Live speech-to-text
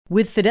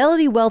With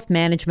Fidelity Wealth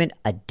Management,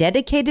 a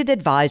dedicated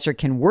advisor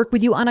can work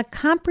with you on a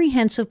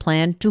comprehensive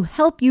plan to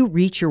help you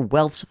reach your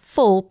wealth's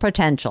full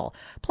potential.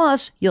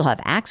 Plus, you'll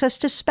have access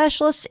to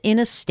specialists in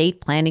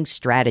estate planning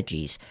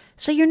strategies.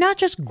 So you're not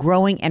just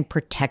growing and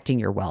protecting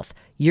your wealth,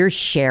 you're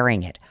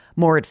sharing it.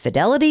 More at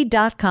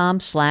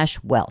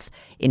fidelity.com/wealth.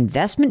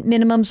 Investment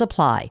minimums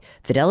apply.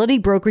 Fidelity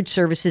Brokerage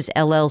Services,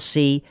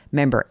 LLC,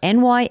 member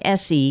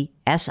NYSE,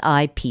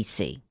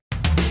 SIPC.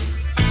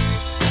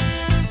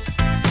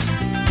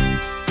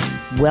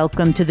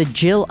 Welcome to the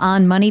Jill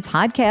on Money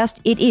podcast.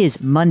 It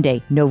is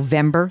Monday,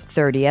 November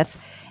 30th,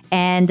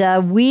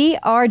 and we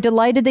are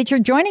delighted that you're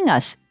joining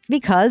us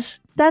because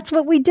that's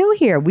what we do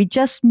here. We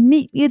just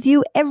meet with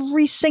you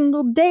every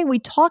single day. We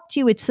talk to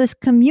you. It's this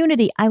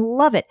community. I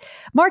love it.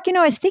 Mark,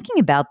 I was thinking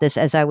about this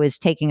as I was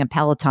taking a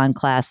Peloton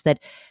class, that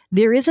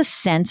there is a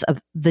sense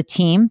of the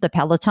team, the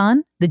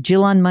Peloton, the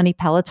Jill on Money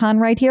Peloton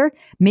right here.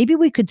 Maybe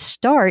we could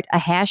start a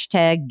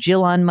hashtag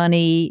Jill on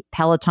Money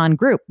Peloton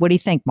group. What do you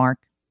think, Mark?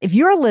 If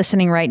you're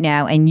listening right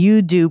now and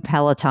you do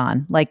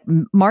Peloton, like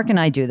Mark and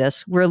I do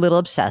this, we're a little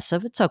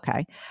obsessive. It's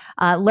okay.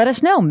 Let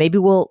us know. Maybe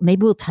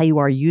we'll tell you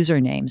our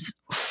usernames.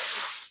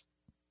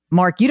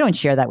 Mark, you don't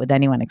share that with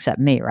anyone except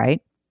me,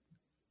 right?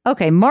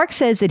 Okay. Mark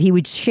says that he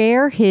would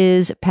share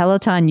his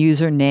Peloton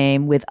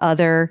username with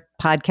other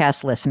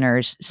podcast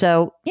listeners.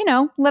 So,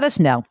 let us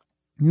know.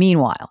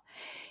 Meanwhile,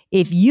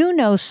 if you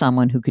know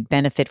someone who could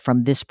benefit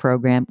from this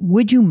program,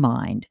 would you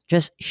mind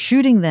just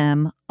shooting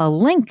them a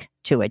link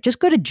to it? Just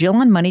go to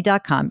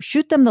jillonmoney.com,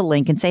 shoot them the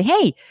link and say,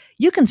 hey,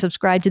 you can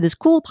subscribe to this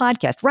cool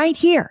podcast right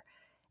here.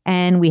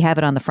 And we have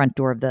it on the front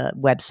door of the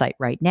website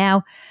right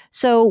now.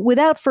 So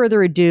without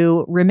further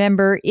ado,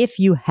 remember, if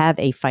you have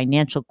a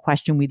financial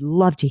question, we'd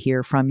love to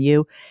hear from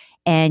you.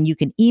 And you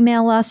can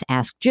email us,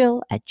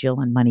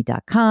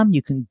 askjill@jillonmoney.com.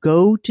 You can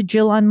go to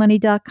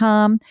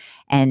jillonmoney.com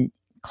and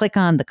click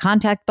on the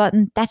contact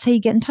button. That's how you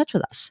get in touch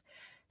with us.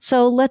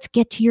 So let's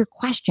get to your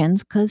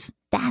questions because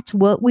that's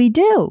what we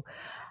do.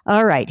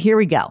 All right, here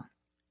we go.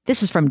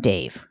 This is from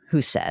Dave, who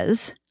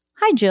says,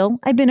 hi, Jill.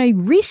 I've been a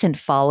recent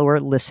follower,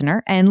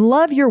 listener, and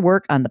love your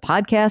work on the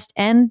podcast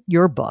and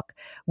your book.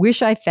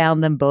 Wish I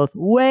found them both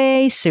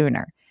way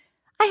sooner.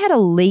 I had a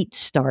late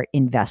start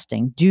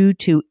investing due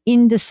to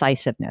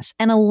indecisiveness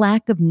and a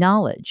lack of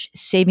knowledge,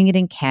 saving it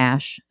in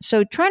cash.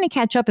 So trying to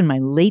catch up in my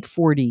late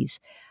 40s.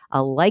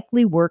 I'll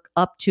likely work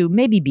up to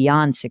maybe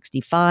beyond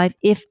 65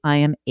 if I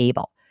am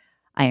able.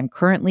 I am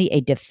currently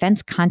a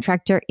defense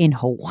contractor in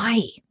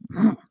Hawaii.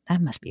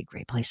 That must be a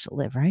great place to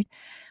live, right?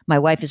 My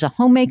wife is a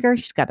homemaker.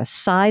 She's got a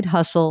side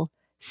hustle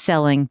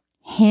selling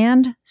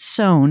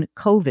hand-sewn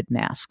COVID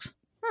masks.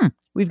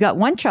 We've got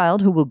one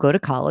child who will go to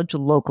college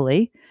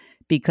locally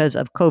because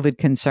of COVID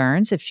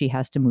concerns if she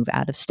has to move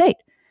out of state.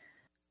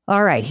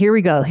 All right, here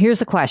we go. Here's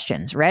the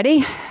questions.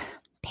 Ready?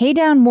 Pay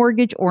down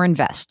mortgage or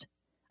invest?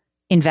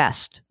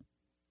 Invest.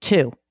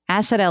 2,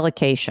 asset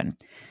allocation.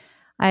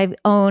 I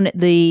own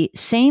the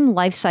same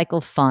life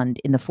cycle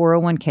fund in the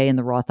 401k and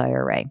the Roth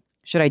IRA.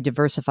 Should I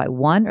diversify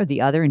one or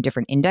the other in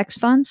different index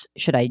funds?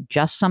 Should I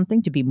adjust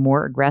something to be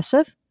more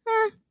aggressive?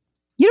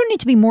 You don't need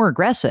to be more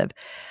aggressive.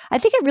 I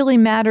think it really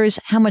matters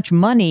how much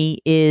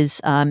money is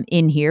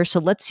in here.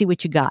 So let's see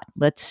what you got.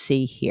 Let's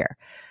see here.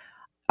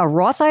 A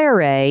Roth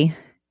IRA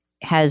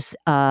has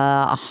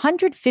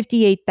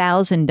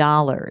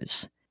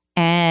 $158,000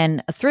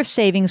 and a thrift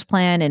savings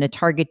plan and a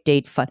target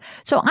date fund.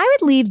 So I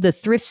would leave the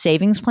thrift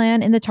savings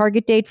plan in the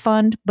target date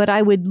fund, but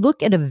I would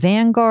look at the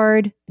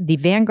Vanguard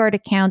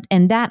account,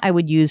 and that I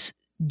would use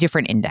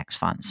different index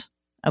funds.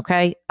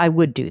 Okay. I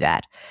would do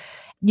that.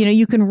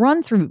 You can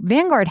run through,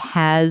 Vanguard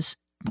has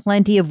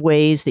plenty of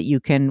ways that you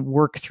can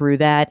work through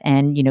that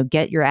and,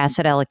 get your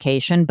asset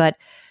allocation, but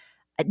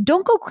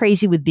don't go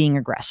crazy with being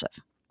aggressive.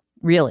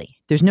 Really.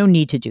 There's no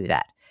need to do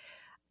that.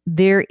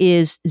 There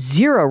is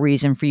zero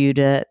reason for you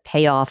to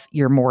pay off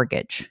your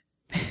mortgage.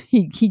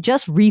 He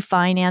just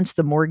refinanced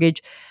the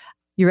mortgage.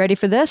 You ready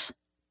for this?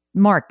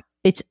 Mark,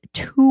 it's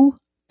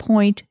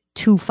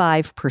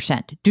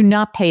 2.25%. Do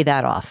not pay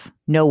that off.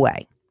 No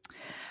way.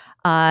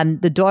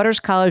 The daughter's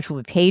college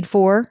will be paid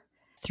for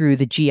through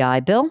the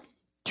GI Bill.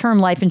 Term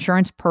life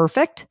insurance,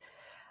 perfect.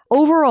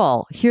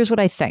 Overall, here's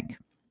what I think.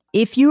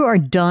 If you are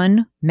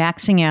done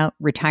maxing out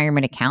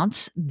retirement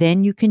accounts,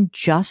 then you can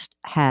just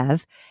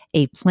have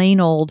a plain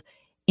old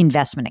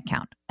investment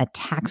account, a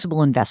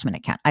taxable investment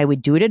account. I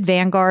would do it at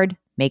Vanguard,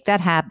 make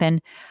that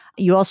happen.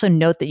 You also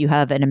note that you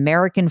have an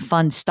American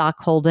fund stock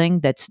holding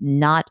that's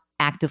not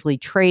actively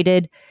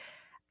traded.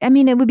 I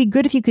mean, it would be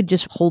good if you could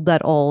just hold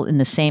that all in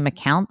the same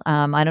account.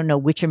 I don't know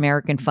which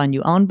American fund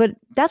you own, but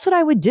that's what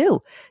I would do.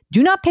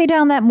 Do not pay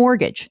down that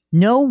mortgage.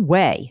 No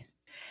way.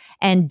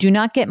 And do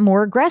not get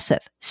more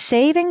aggressive.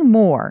 Saving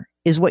more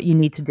is what you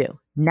need to do,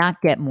 not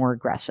get more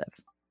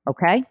aggressive.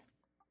 Okay?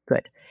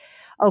 Good.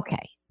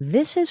 Okay.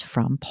 This is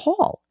from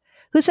Paul,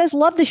 who says,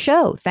 love the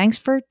show. Thanks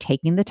for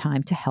taking the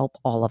time to help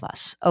all of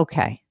us.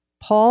 Okay.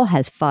 Paul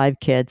has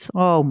 5 kids.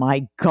 Oh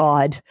my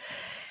God.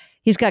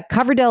 He's got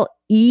Coverdell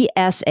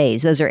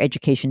ESAs. Those are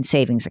education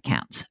savings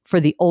accounts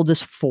for the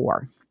oldest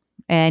 4.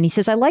 And he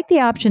says, I like the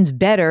options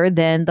better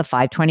than the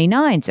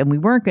 529s, and we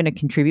weren't going to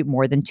contribute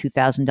more than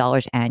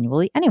 $2,000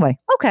 annually anyway.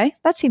 Okay,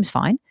 that seems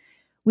fine.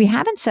 We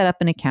haven't set up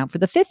an account for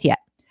the fifth yet.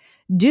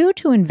 Due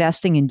to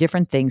investing in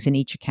different things in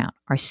each account,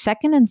 our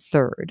second and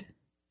third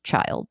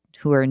child,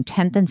 who are in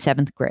 10th and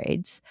 7th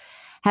grades,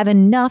 have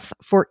enough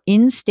for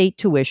in-state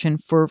tuition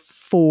for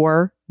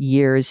 4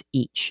 years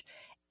each.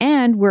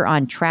 And we're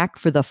on track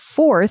for the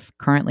fourth,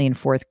 currently in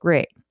 4th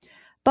grade.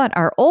 But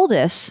our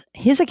oldest,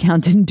 his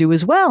account didn't do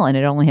as well, and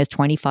it only has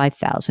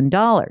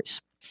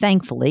 $25,000.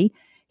 Thankfully,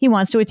 he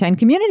wants to attend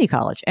community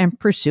college and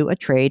pursue a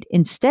trade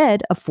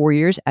instead of 4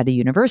 years at a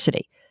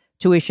university.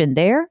 Tuition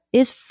there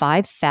is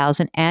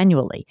 $5,000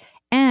 annually,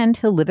 and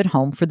he'll live at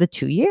home for the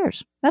 2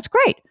 years. That's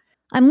great.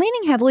 I'm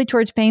leaning heavily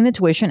towards paying the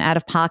tuition out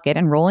of pocket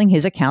and rolling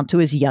his account to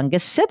his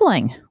youngest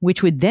sibling,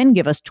 which would then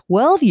give us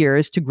 12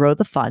 years to grow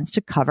the funds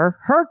to cover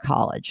her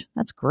college.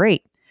 That's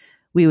great.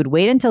 We would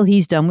wait until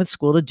he's done with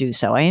school to do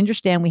so. I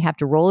understand we have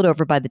to roll it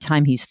over by the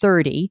time he's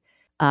 30,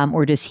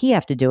 or does he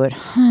have to do it?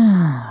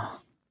 I'm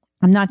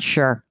not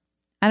sure.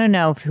 I don't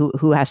know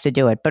who has to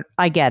do it, but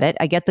I get it.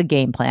 I get the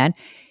game plan.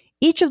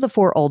 Each of the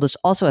 4 oldest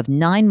also have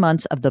 9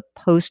 months of the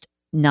post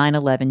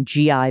 9/11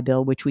 GI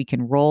Bill, which we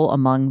can roll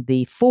among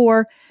the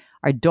 4.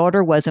 Our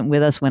daughter wasn't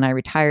with us when I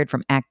retired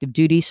from active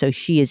duty, so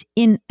she is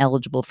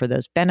ineligible for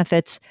those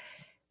benefits.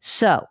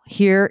 So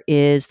here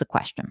is the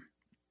question.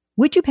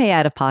 Would you pay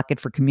out of pocket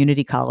for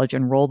community college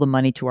and roll the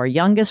money to our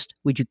youngest?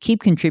 Would you keep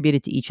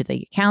contributing to each of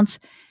the accounts?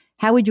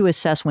 How would you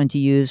assess when to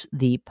use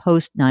the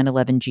post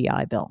 9/11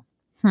 GI Bill?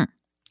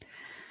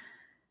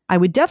 I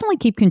would definitely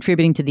keep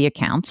contributing to the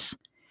accounts.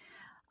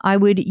 I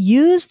would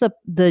use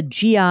the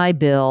GI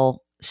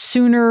Bill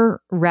sooner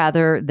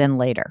rather than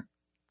later.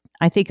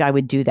 I think I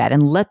would do that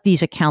and let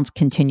these accounts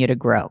continue to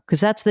grow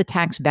because that's the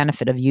tax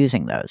benefit of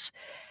using those.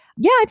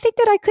 Yeah, I think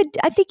that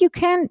I think you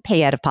can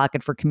pay out of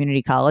pocket for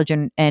community college.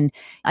 And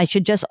I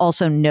should just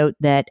also note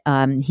that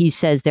he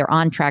says they're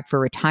on track for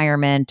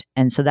retirement.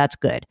 And so that's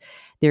good.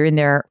 They're in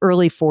their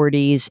early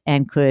 40s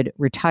and could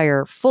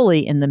retire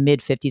fully in the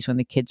mid 50s when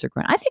the kids are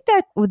grown. I think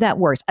that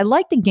works. I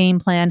like the game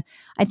plan.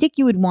 I think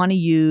you would want to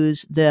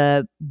use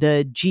the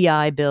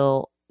GI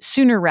Bill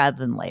sooner rather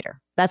than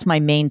later. That's my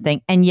main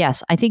thing. And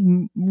yes, I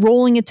think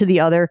rolling it to the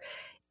other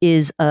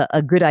is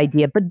a good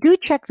idea, but do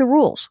check the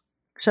rules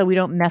so we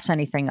don't mess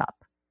anything up.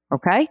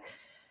 Okay?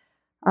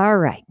 All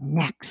right.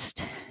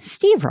 Next,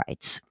 Steve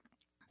writes,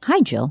 Hi,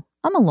 Jill.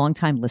 I'm a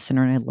longtime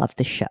listener and I love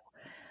the show.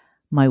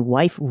 My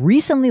wife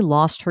recently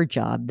lost her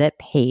job that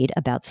paid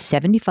about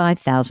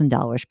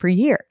 $75,000 per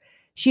year.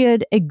 She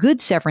had a good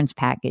severance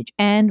package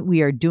and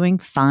we are doing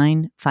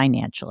fine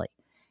financially.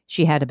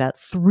 She had about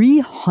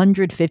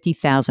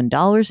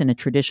 $350,000 in a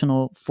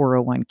traditional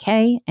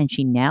 401k, and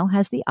she now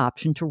has the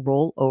option to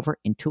roll over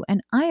into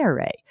an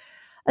IRA.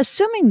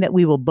 Assuming that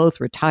we will both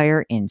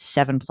retire in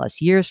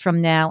 7+ years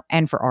from now,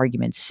 and for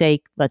argument's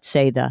sake, let's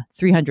say the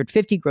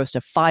 350 grows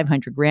to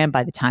 500 grand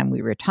by the time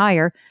we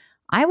retire,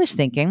 I was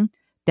thinking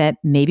that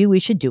maybe we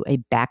should do a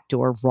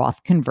backdoor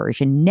Roth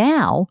conversion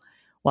now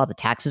while the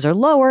taxes are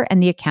lower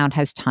and the account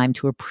has time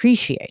to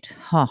appreciate.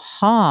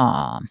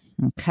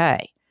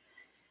 Okay.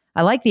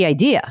 I like the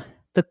idea.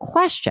 The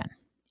question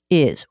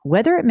is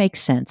whether it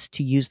makes sense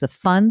to use the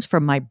funds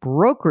from my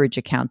brokerage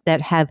account that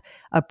have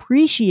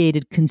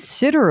appreciated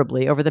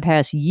considerably over the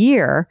past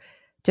year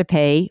to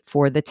pay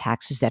for the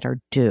taxes that are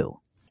due.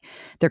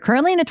 They're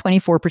currently in a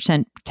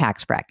 24%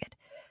 tax bracket.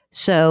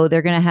 So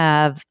they're going to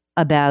have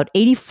about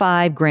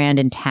 85 grand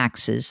in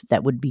taxes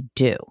that would be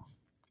due.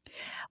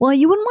 Well,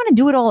 you wouldn't want to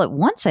do it all at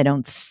once, I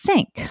don't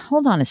think.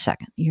 Hold on a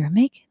second.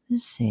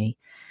 Let's see.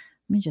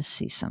 Let me just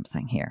see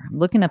something here. I'm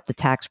looking up the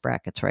tax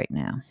brackets right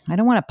now. I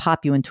don't want to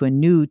pop you into a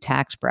new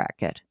tax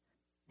bracket.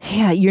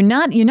 Yeah, you're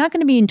not going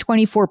to be in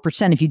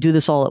 24% if you do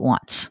this all at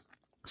once.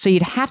 So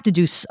you'd have to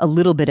do a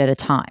little bit at a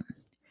time.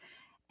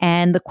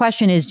 And the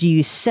question is, do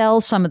you sell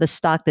some of the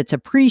stock that's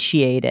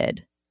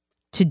appreciated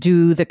to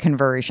do the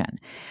conversion?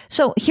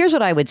 So here's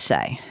what I would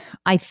say.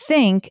 I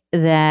think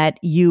that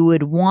you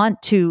would want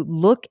to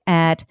look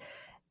at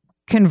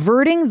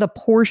converting the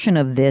portion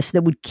of this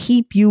that would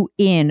keep you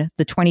in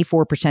the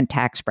 24%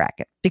 tax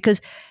bracket.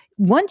 Because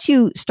once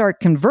you start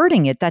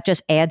converting it, that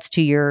just adds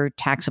to your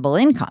taxable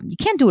income. You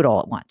can't do it all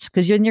at once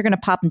because you're going to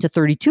pop into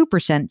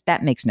 32%.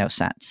 That makes no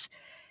sense.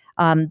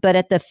 But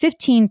at the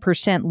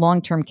 15%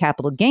 long-term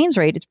capital gains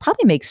rate, it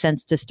probably makes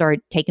sense to start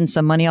taking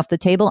some money off the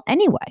table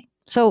anyway.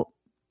 So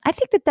I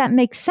think that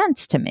makes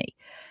sense to me.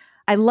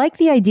 I like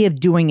the idea of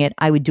doing it.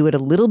 I would do it a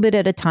little bit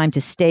at a time to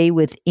stay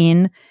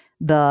within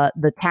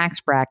the tax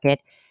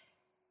bracket.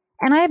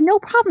 And I have no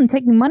problem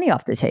taking money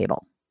off the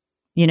table.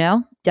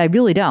 I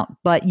really don't.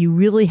 But you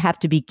really have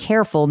to be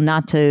careful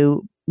not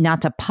to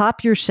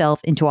pop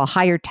yourself into a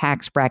higher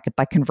tax bracket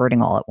by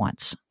converting all at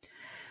once.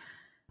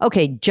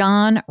 Okay,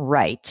 John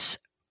writes,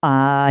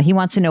 he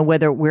wants to know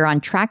whether we're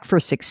on track for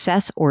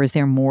success or is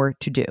there more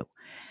to do.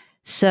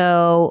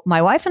 So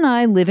my wife and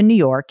I live in New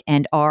York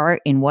and are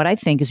in what I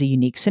think is a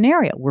unique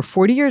scenario. We're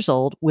 40 years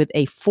old with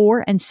a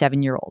 4 and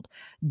 7-year-old.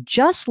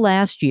 Just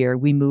last year,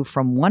 we moved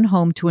from one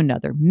home to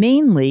another,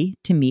 mainly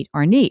to meet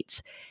our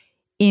needs.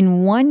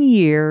 In 1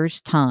 year's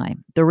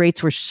time, the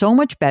rates were so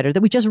much better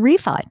that we just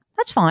refied.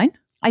 That's fine.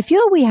 I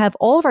feel we have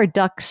all of our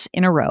ducks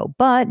in a row,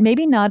 but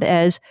maybe not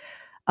as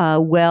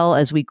well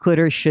as we could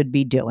or should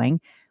be doing.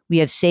 We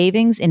have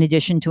savings in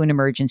addition to an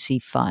emergency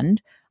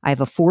fund. I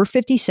have a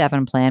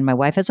 457 plan. My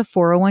wife has a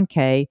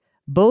 401k,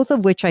 both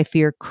of which I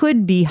fear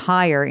could be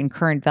higher in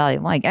current value.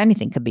 Like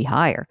anything could be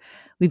higher.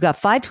 We've got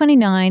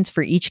 529s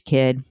for each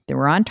kid. They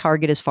were on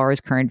target as far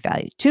as current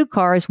value. 2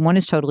 cars, one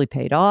is totally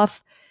paid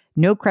off.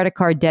 No credit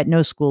card debt,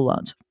 no school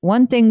loans.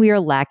 One thing we are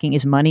lacking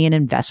is money and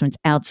investments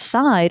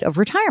outside of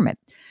retirement.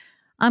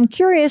 I'm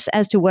curious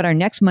as to what our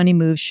next money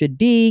move should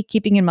be,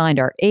 keeping in mind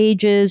our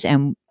ages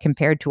and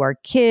compared to our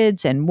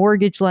kids and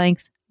mortgage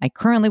length. I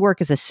currently work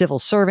as a civil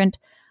servant.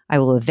 I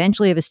will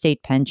eventually have a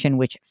state pension,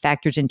 which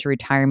factors into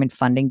retirement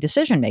funding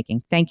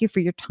decision-making. Thank you for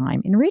your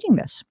time in reading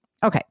this.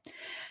 Okay.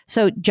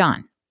 So,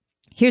 John,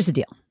 here's the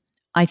deal.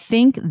 I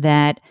think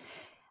that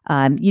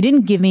you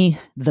didn't give me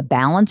the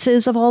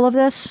balances of all of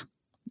this.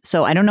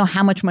 So I don't know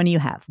how much money you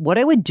have. What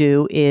I would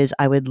do is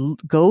I would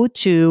go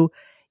to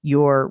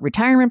your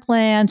retirement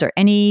plans or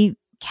any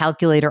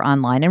calculator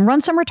online and run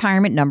some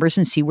retirement numbers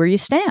and see where you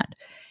stand.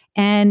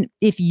 And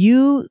if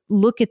you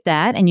look at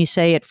that and you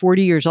say at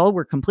 40 years old,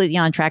 we're completely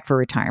on track for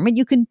retirement,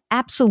 you can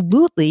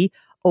absolutely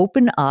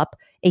open up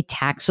a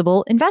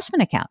taxable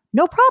investment account.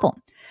 No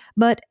problem.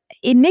 But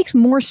it makes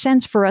more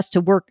sense for us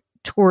to work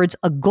towards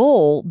a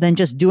goal than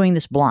just doing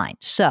this blind.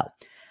 So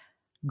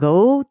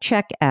go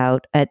check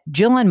out at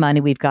Jill on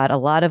Money. We've got a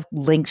lot of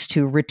links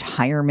to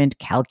retirement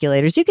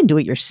calculators. You can do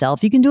it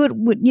yourself. You can do it,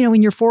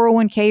 in your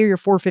 401k or your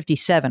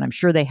 457. I'm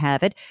sure they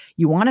have it.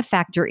 You want to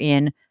factor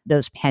in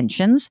those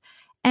pensions.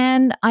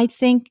 And I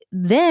think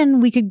then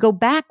we could go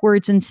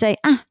backwards and say,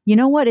 you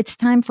know what? It's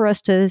time for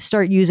us to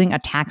start using a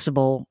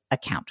taxable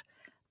account.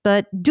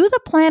 But do the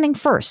planning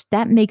first.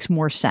 That makes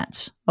more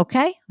sense.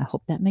 Okay? I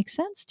hope that makes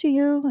sense to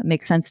you. It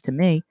makes sense to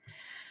me.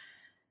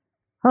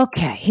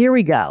 Okay, here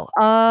we go.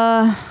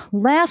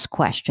 Last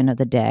question of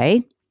the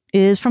day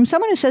is from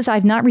someone who says,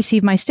 I've not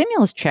received my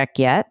stimulus check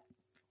yet.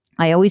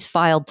 I always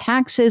filed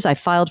taxes. I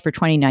filed for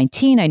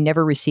 2019. I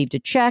never received a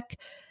check.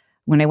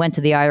 When I went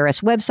to the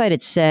IRS website,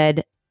 it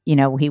said,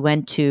 he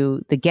went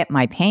to the Get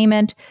My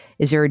Payment.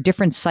 Is there a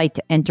different site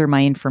to enter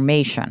my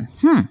information?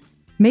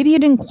 Maybe you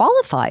didn't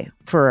qualify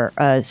for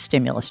a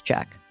stimulus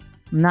check.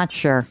 I'm not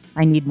sure.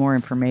 I need more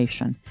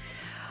information.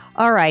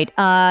 All right.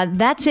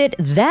 That's it.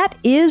 That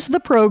is the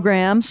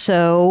program.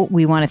 So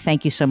we want to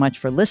thank you so much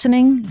for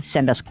listening.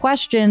 Send us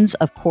questions.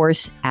 Of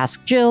course,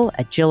 ask Jill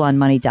at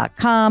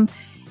jillonmoney.com.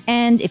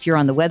 And if you're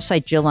on the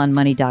website,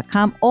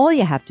 jillonmoney.com, all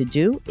you have to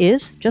do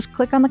is just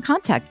click on the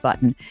contact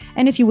button.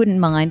 And if you wouldn't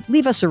mind,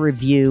 leave us a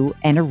review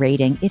and a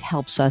rating. It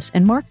helps us.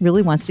 And Mark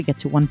really wants to get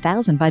to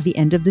 1,000 by the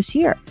end of this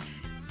year.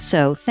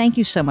 So thank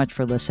you so much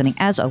for listening.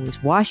 As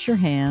always, wash your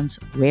hands,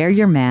 wear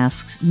your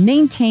masks,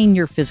 maintain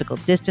your physical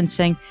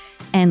distancing,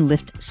 and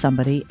lift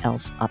somebody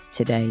else up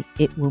today.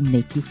 It will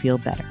make you feel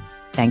better.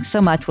 Thanks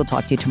so much. We'll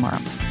talk to you tomorrow.